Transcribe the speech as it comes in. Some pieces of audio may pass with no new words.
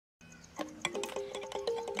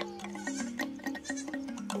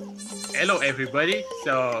Hello everybody.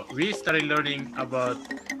 So we started learning about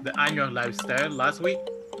the Annual lifestyle last week.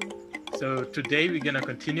 So today we're gonna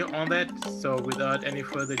continue on that. So without any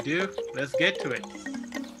further ado, let's get to it.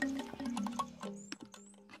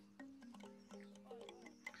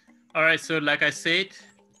 All right, so like I said,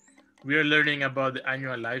 we are learning about the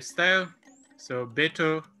Annual lifestyle. So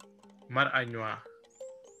Beto Mar Annuwa.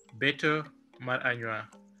 Beto Mar Annuwa,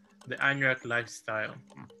 the Annual lifestyle.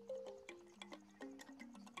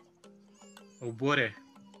 Obore.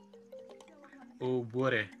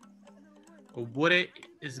 Obore. Obore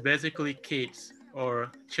is basically kids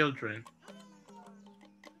or children.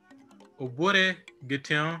 Obore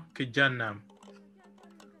Geteon Kijanam.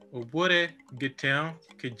 Obore Geteon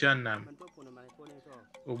Kijanam.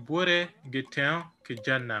 Obore Geteon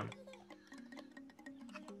Kijanam.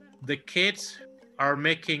 The kids are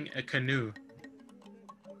making a canoe.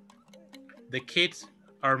 The kids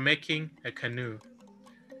are making a canoe.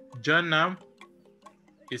 Janam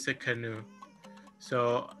is a canoe.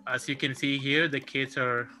 So as you can see here, the kids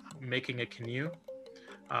are making a canoe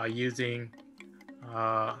using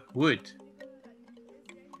wood.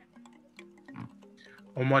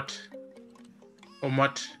 Omot,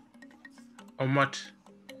 omot, omot.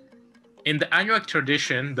 In the Annual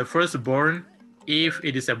tradition, the firstborn, if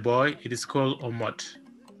it is a boy, it is called omot.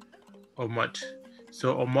 Omot.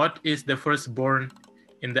 So omot is the firstborn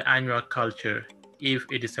in the Annual culture, if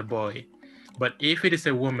it is a boy. But if it is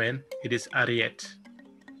a woman, it is Ariet.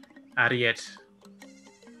 Ariet.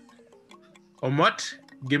 Omot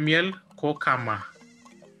gimiel kokama.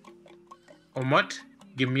 Omot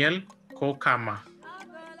gimiel kokama.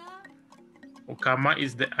 Okama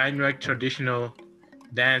is the Annual traditional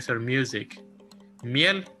dance or music.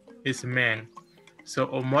 Miel is man. So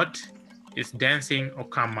Omot is dancing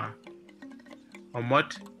Okama.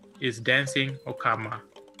 Omot is dancing Okama.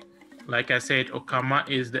 Like I said, Okama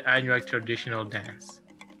is the Annual traditional dance.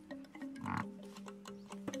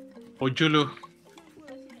 Ojulu.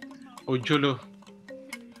 Ojulu.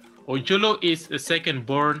 Ojulu is the second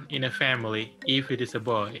born in a family if it is a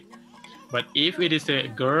boy. But if it is a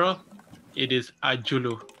girl, it is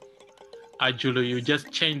Ajulu. Ajulu, you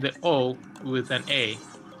just change the O with an A.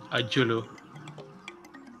 Ajulu.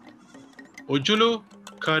 Ojulu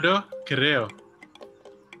kado kireo.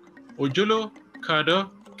 Ojulu kado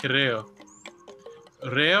kireo.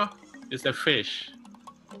 Reo is a fish.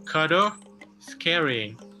 Kado is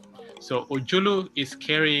carrying. So Ojulu is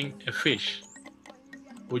carrying a fish.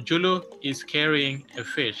 Ojulu is carrying a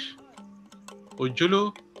fish.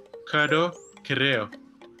 Ojulu kado kireo.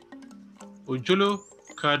 Ojulu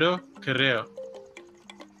kado kireo.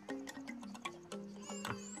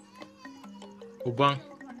 Ubang.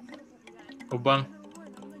 Ubang.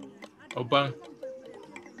 Ubang.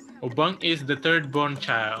 Ubang is the third born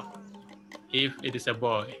child if it is a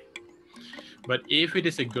boy. But if it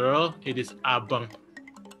is a girl, it is Abang.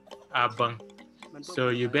 Abang. So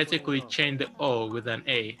you basically change the O with an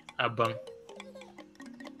A. Abang.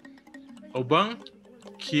 Ubang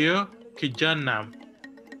kio kijanam.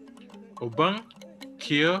 Ubang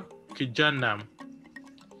kio kijanam.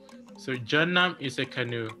 So janam is a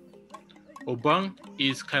canoe. Ubang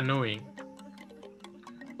is canoeing.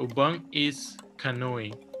 Ubang is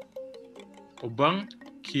canoeing. Ubang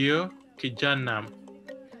kio kijanam.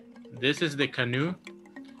 This is the canoe.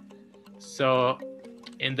 So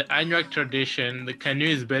in the Annual tradition, the canoe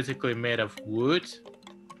is basically made of wood.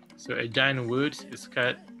 So a giant wood is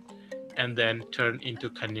cut and then turned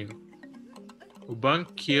into canoe.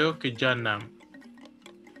 Ubang kio kijanam.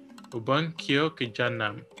 Ubang kio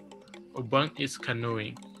kijanam. Ubang is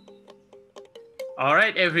canoeing. All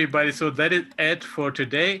right, everybody. So that is it for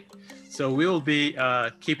today. So we will be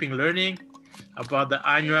keeping learning about the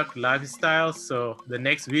Annual lifestyle. So the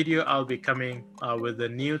next video, I'll be coming with the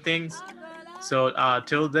new things. So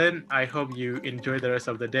till then, I hope you enjoy the rest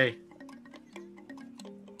of the day.